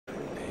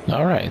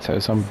Alright, so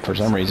for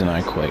some reason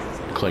I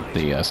clicked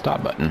the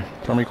stop button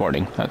from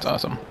recording. That's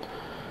awesome.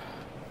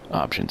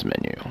 Options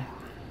menu.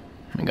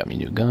 I got me a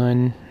new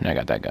gun, and I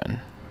got that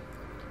gun.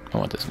 I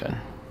want this gun.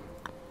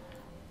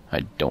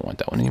 I don't want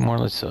that one anymore.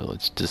 Let's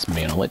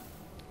dismantle it.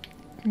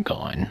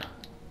 Gone.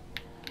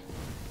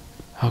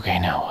 Okay,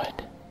 now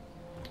what?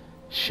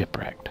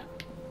 Shipwrecked.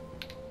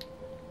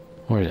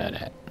 Where's that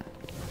at?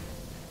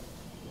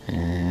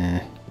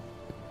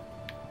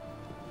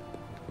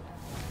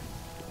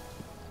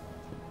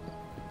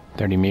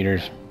 30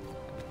 meters.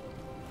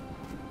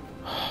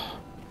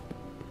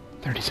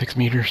 36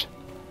 meters.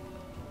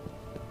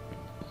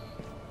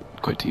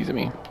 Quit teasing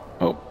me.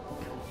 Oh,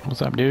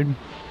 what's up, dude?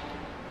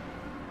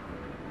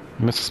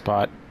 Missed a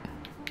spot.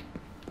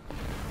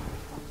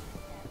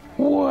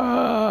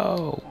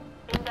 Whoa!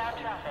 Inbound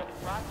traffic.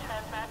 Lost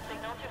transmat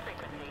signal to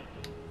frequency.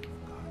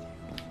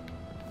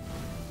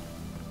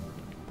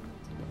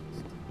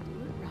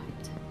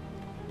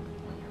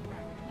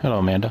 Hello,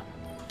 Amanda.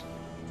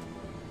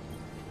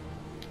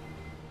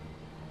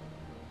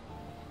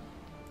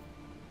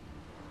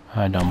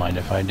 I don't mind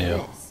if I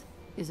do. This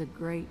is a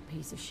great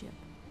piece of ship.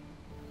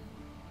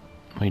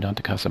 We don't have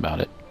to cuss about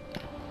it.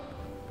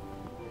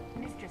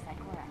 Mistress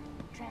Ikora,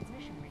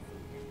 transmission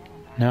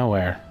received. Now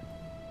where?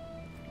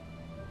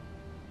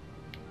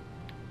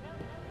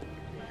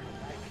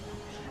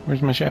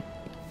 Where's my ship?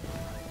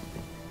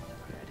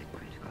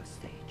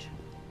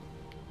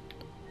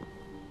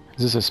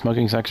 Is this a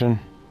smoking section?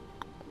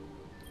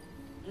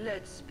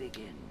 Let's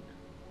begin.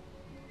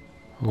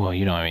 Well,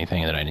 you don't have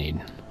anything that I need.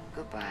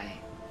 Goodbye.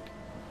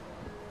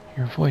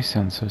 Your voice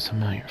sounds so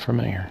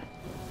familiar.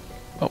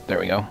 Oh, there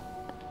we go.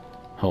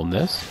 Hold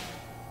this.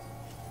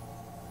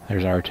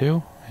 There's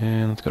R2,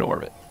 and let's go to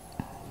orbit.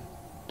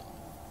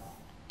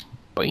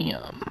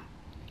 Bam.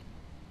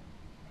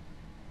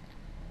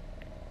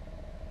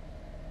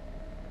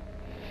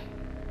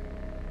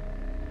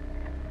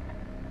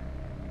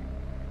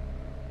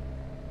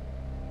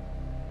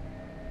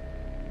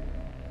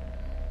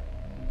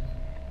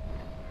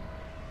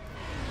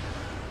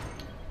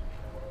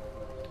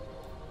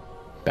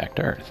 Back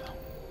to Earth.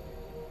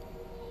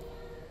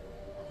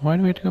 Why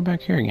do we have to go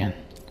back here again?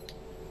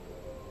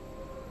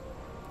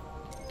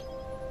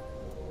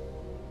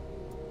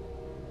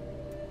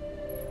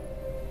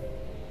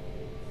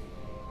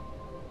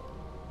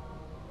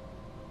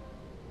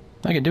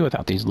 I could do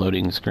without these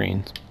loading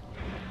screens.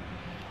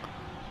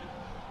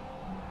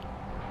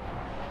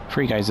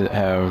 For you guys that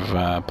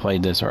have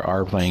played this or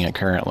are playing it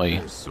currently,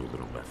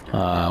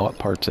 what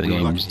parts of the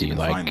games do you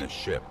like?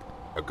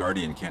 A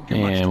Guardian can't do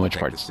much to And which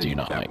protect parts the do you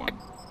city with not that like? one.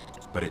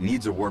 But it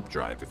needs a warp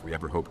drive if we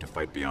ever hope to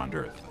fight beyond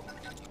Earth.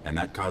 And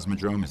that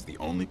Cosmodrome is the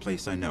only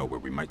place I know where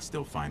we might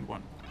still find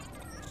one.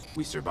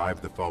 We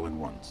survived the Fallen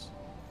once.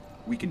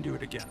 We can do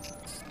it again.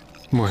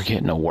 We're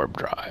getting a warp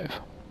drive.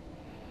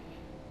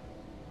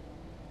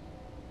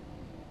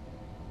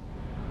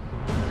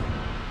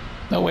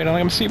 No, wait, I don't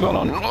have a seatbelt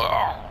on.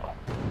 Ugh.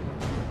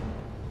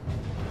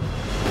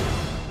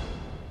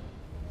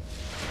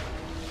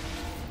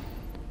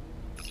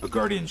 A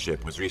Guardian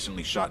ship was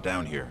recently shot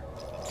down here.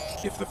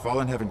 If the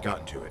Fallen haven't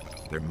gotten to it,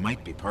 there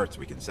might be parts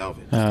we can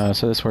salvage.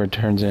 So this is where it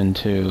turns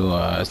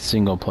into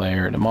single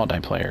player to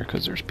multiplayer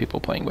because there's people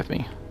playing with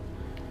me.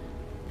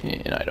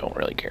 And I don't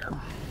really care.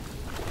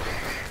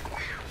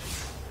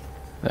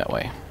 That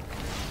way.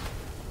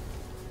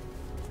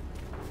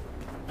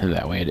 And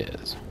that way it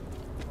is.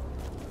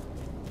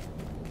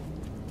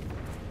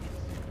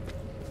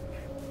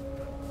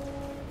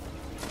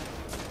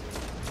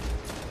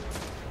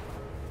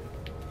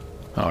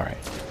 Alright.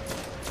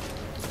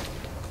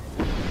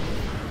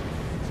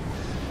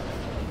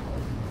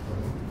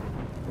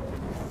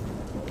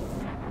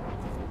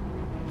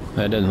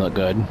 That doesn't look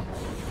good.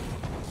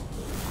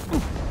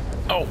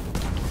 Oh!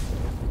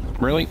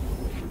 Really?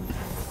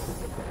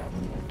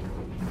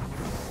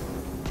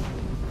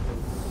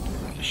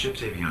 The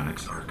ship's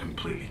avionics are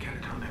completely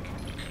catatonic,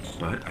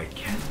 but I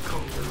can't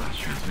code the last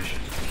transmission.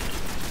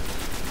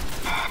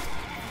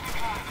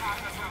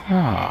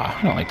 Ah,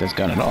 I don't like this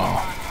gun at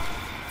all.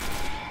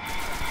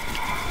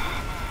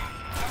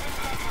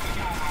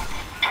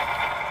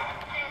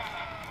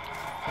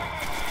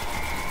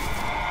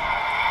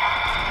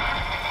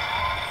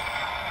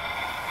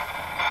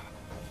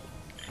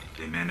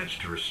 They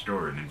managed to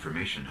restore an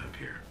information hub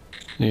here,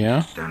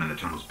 Yeah? down in the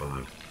tunnels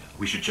below.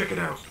 We should check it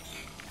out.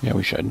 Yeah,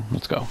 we should.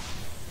 Let's go.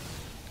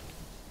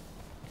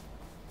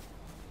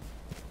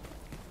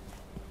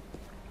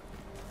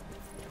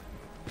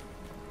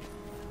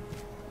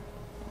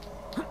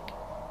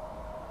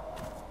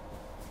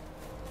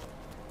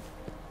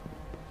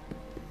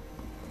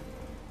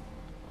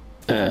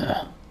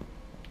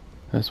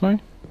 This way?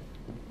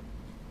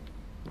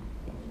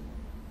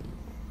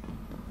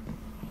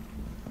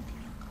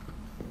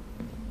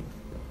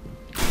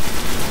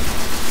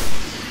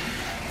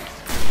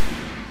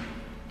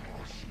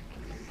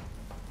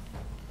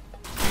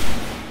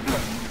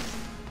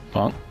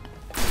 Bonk.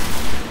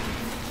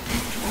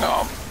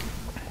 Oh.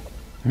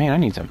 Man, I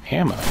need some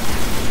ammo.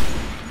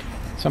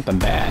 Something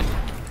bad.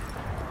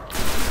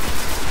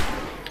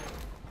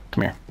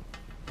 Come here.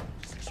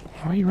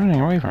 Why are you running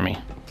away from me?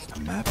 A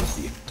map of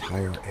the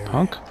entire area.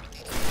 Punk?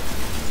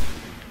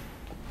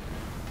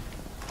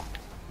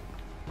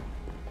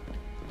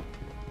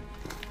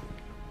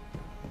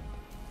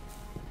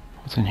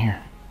 What's in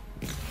here?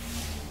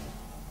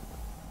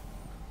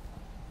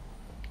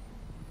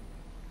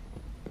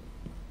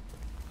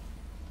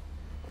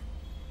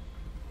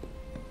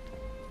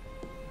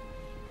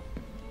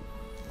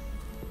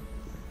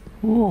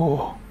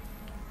 Whoa.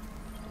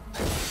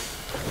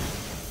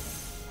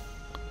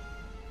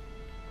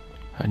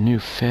 A new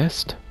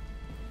fist?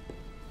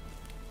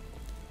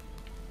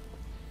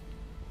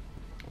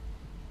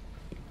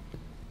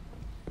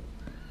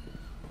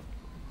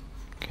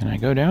 Can I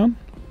go down?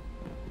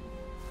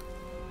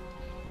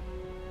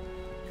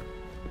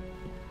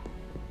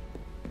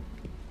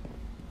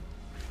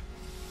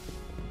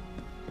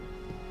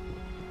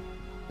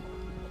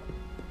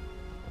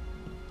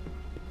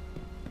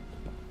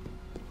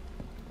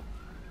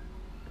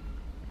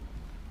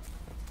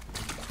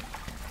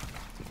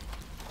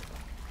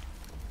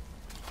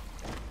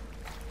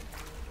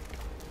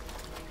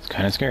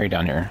 Kind of scary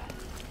down here.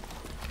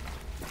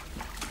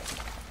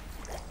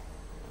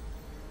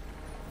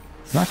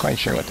 Not quite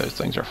sure what those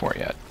things are for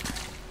yet.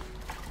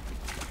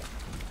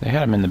 They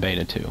had them in the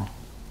beta too.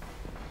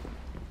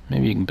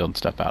 Maybe you can build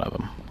stuff out of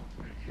them.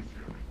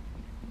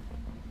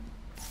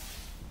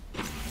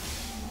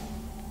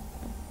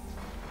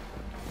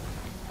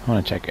 I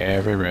want to check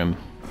every room.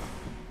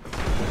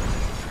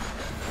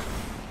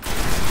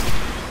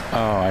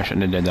 Oh, I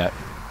shouldn't have did that.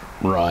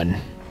 Run.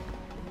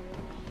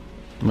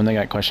 When they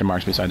got question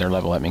marks beside their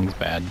level, that means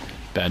bad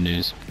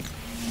news.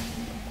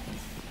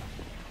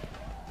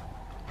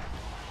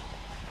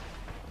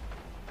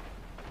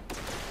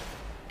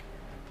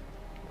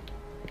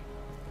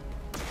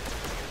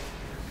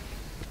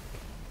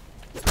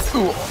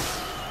 Ooh.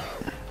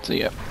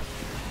 See ya.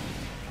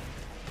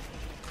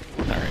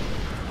 Alright.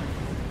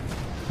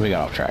 We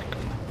got off track.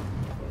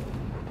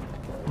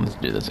 Let's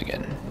do this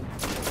again.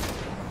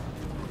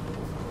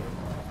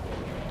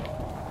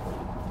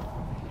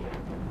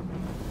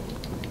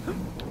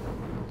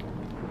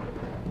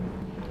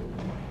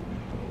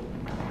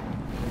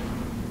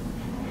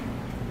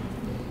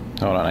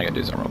 Hold on, I gotta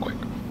do something real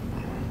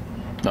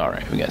quick.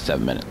 Alright, we got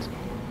 7 minutes.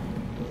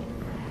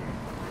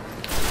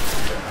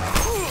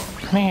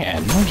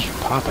 Man, don't just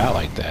pop out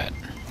like that.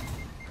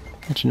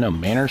 Don't you know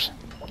manners?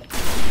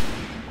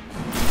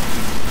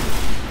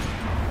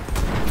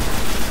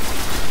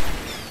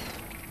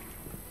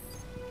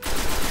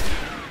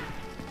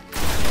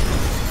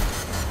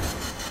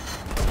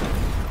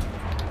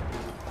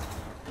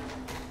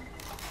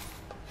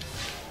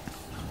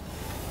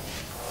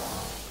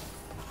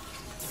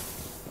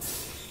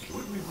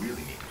 What we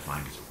really need to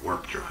find is a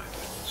warp drive,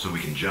 so we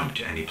can jump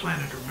to any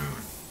planet or moon.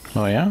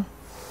 Oh yeah?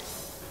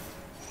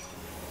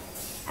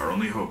 Our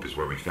only hope is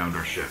where we found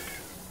our ship.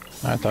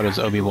 I thought it was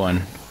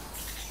Obi-Wan.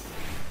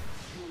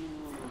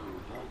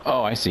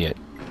 Oh, I see it.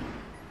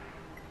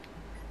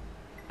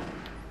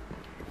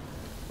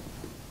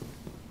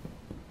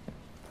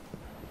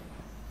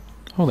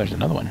 Oh, there's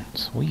another one.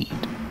 Sweet.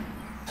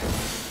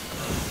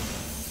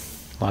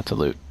 Lots of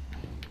loot.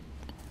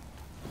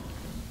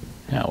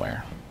 Now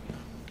where?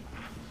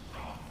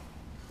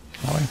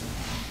 That way?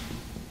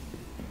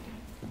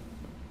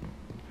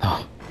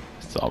 Oh,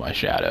 I saw my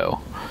shadow.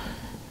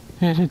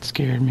 It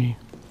scared me.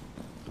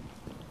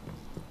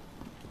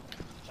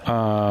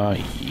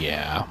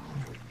 Yeah.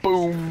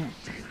 Boom.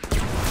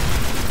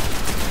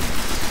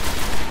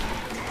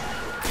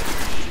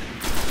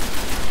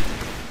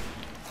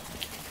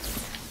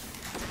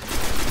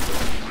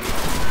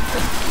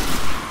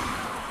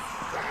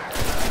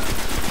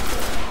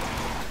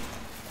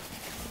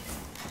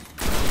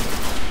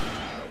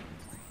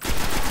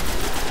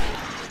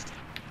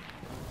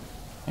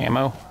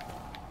 Ammo.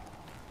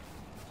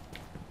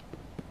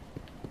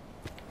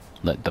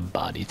 Let the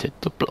bodies hit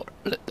the floor.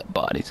 Let the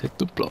bodies hit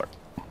the floor.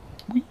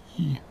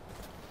 Whee.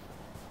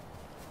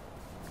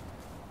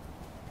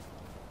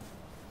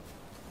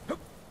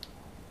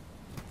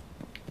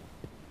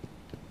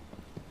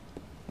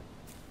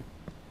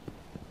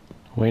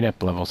 Wait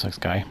up, level 6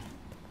 guy.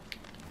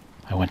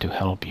 I want to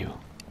help you.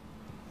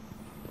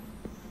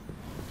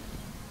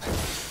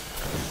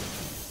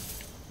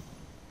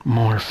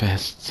 More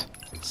fists.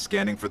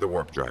 Scanning for the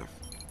warp drive.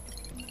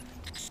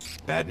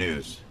 Bad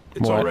news.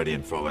 It's What? already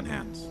in fallen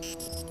hands.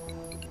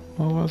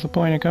 Well, what's the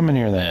point of coming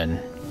here then?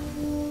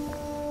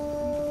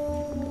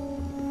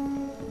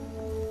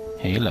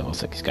 Hey, level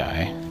 6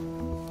 guy.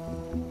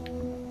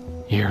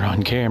 You're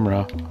on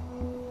camera.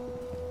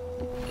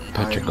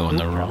 But you're going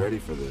the wrong. Ready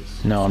for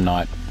this? No, I'm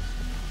not.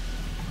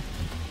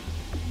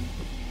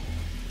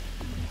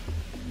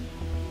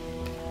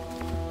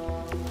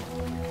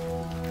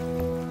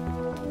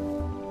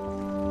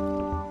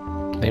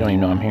 They don't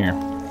even know I'm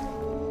here.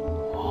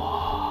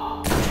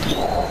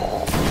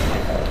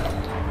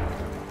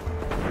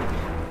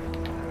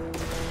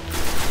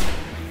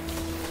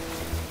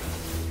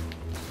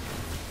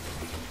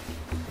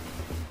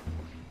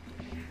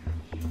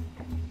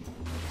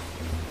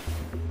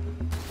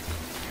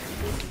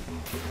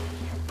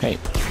 Hey.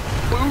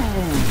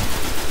 Boom.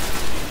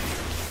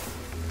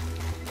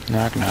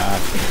 Knock,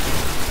 knock.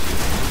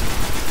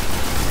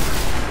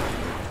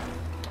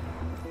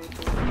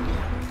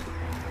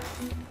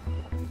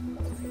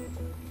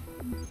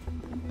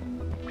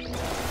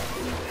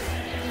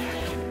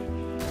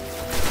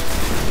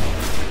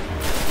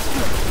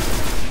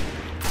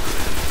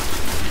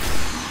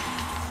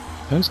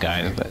 Those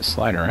guys that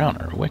slide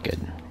around are wicked.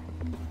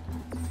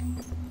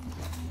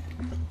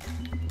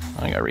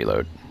 I gotta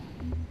reload.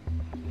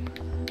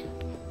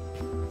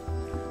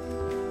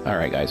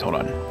 Alright guys, hold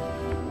on.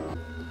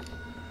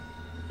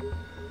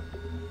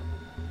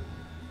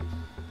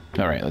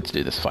 Alright, let's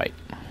do this fight.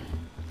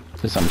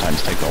 This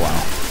sometimes takes a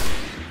while.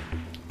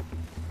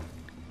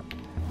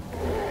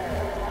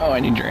 Oh, I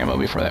need your ammo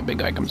before that big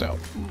guy comes out.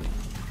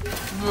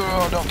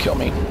 Oh, don't kill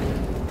me.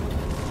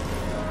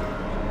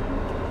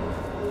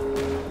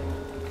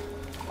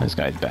 This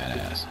guy's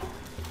badass.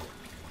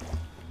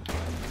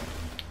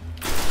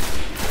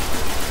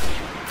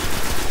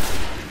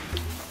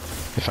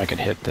 If I could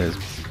hit those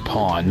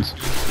pawns.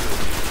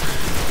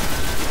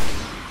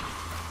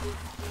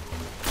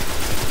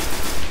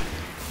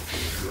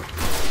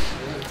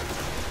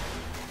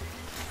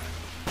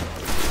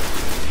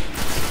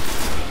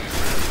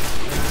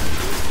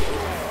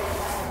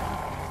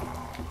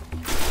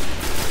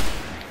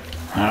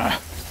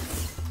 Ah.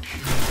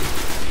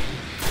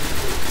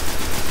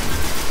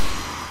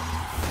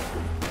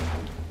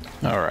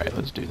 Alright,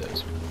 let's do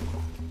this.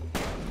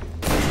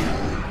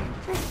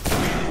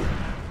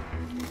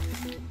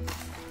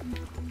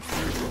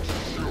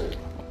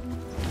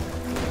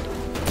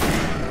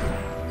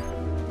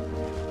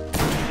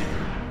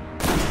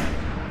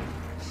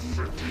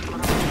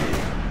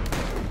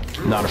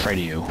 Not afraid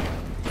of you.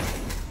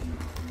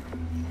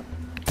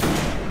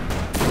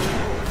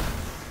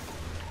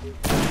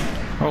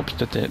 Oops,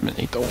 that didn't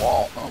hit the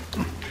wall. Oh.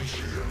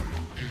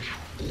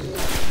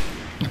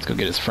 Let's go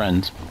get his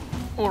friends.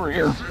 Over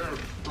here.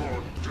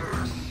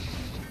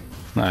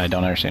 I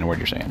don't understand what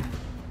you're saying.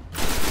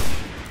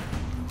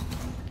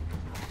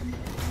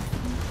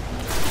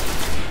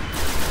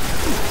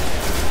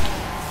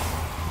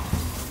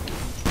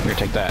 Here,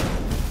 take that.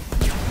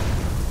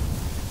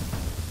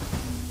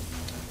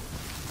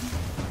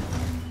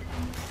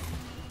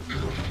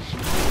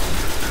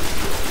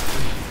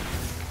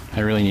 I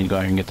really need to go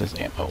out and get this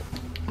ammo.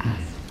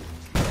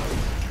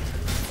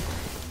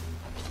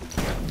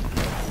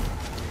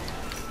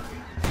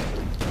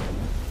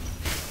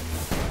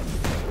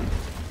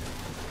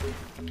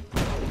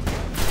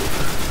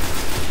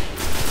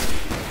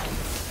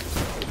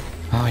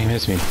 Oh, he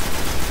missed me.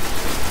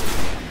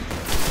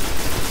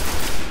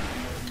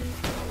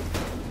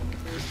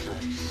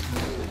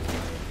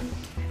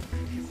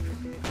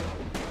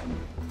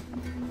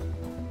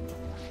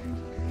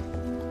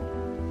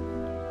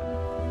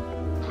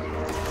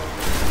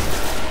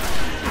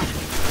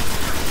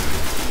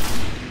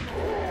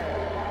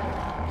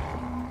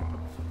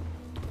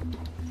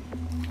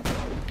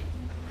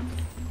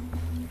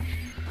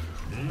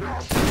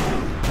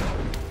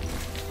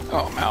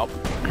 Oh, I'm out.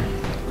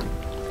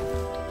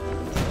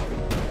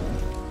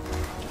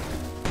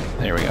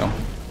 There we go.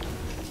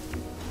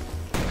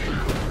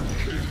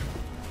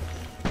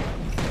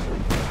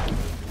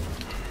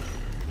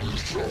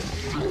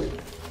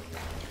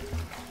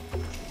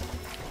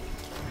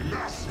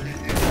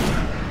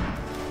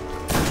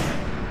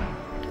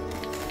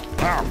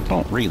 Oh,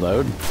 don't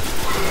reload.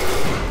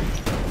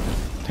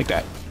 Take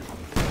that.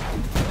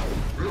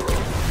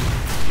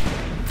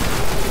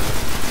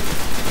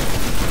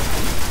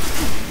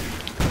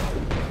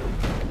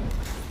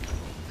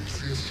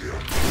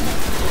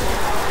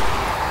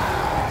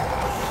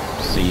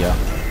 See ya.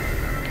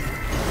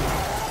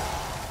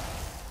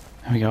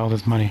 We got all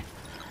this money.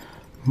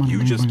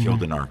 You just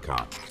killed an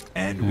Archon,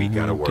 and we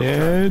got a warp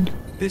drive.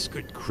 This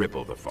could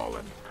cripple the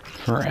Fallen.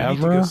 Forever? I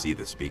need to go see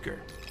the speaker.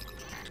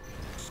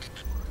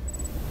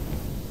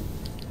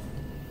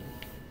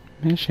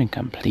 Mission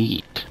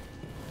complete.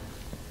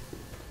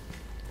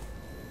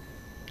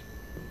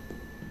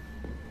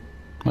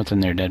 What's in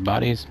their dead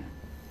bodies?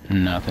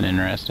 Nothing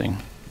interesting.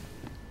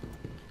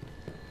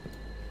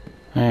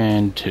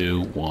 And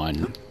 2,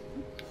 1.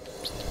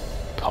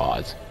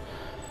 Pause.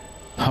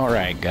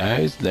 Alright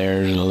guys,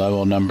 there's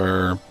level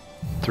number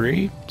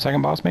 3,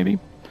 second boss maybe.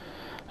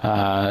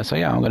 So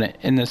yeah, I'm gonna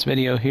end this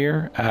video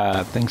here.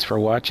 Thanks for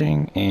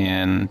watching,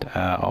 and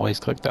always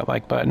click that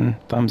like button,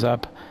 thumbs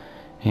up,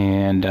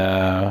 and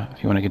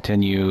if you want to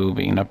continue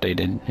being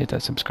updated, hit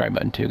that subscribe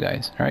button too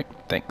guys. Alright,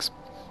 thanks.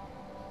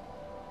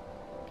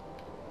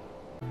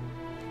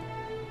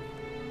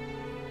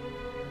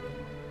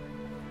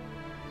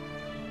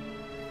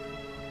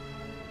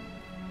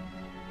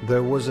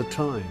 There was a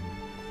time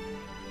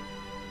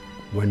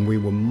when we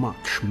were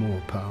much more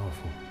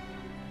powerful.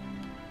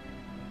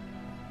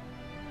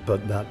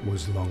 But that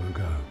was long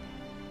ago.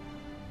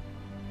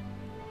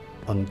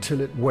 Until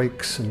it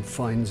wakes and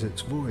finds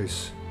its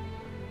voice,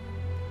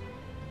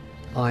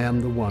 I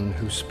am the one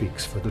who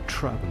speaks for the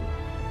traveler.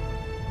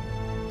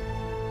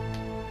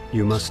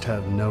 You must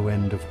have no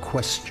end of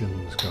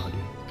questions,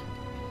 Guardian.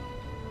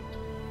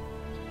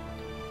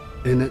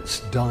 In its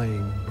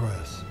dying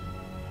breath,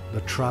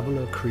 the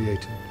traveler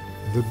created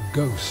the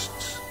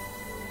ghosts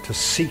to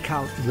seek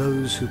out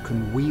those who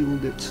can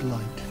wield its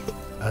light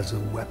as a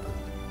weapon.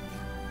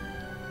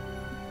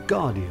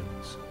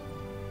 Guardians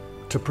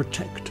to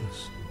protect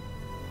us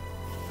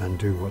and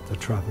do what the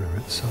traveler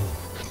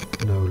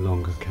itself no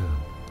longer can.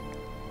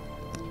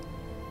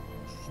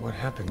 What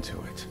happened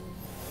to it?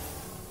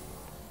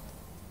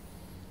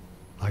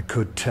 I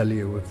could tell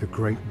you of the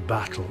great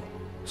battle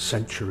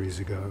centuries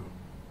ago.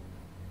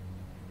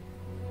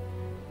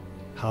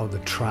 How the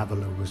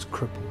traveler was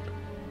crippled.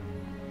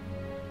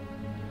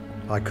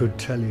 I could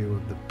tell you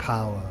of the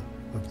power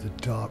of the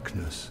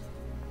darkness,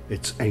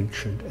 its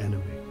ancient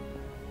enemy.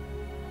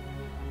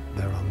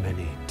 There are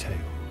many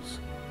tales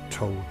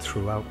told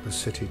throughout the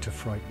city to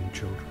frighten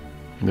children.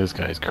 This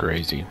guy's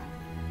crazy.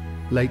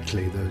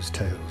 Lately, those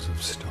tales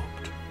have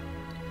stopped.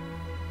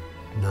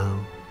 Now,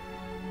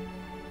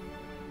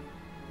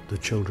 the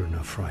children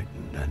are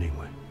frightened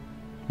anyway.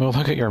 Well,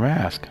 look at your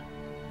mask.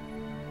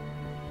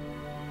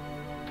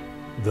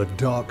 The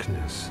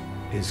darkness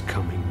is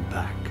coming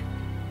back.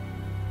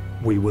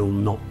 We will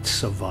not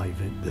survive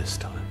it this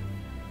time.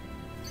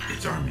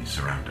 Its armies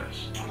surround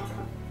us.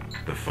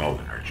 The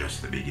Fallen are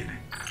just the beginning.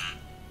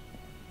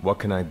 What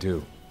can I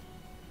do?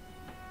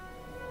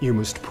 You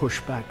must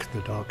push back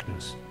the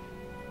darkness.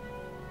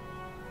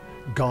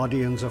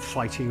 Guardians are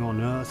fighting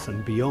on Earth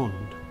and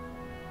beyond.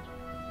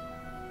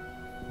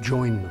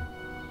 Join them.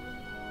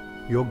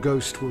 Your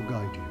ghost will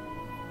guide you.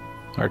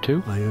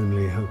 R2? I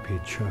only hope he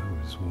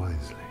chose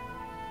wisely.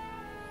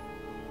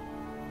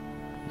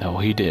 No,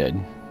 he did.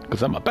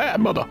 Because I'm a bad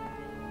mother.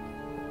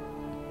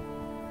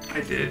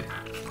 I did.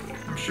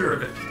 I'm sure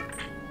of it.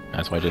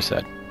 That's what I just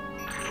said.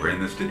 We're in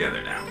this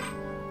together now.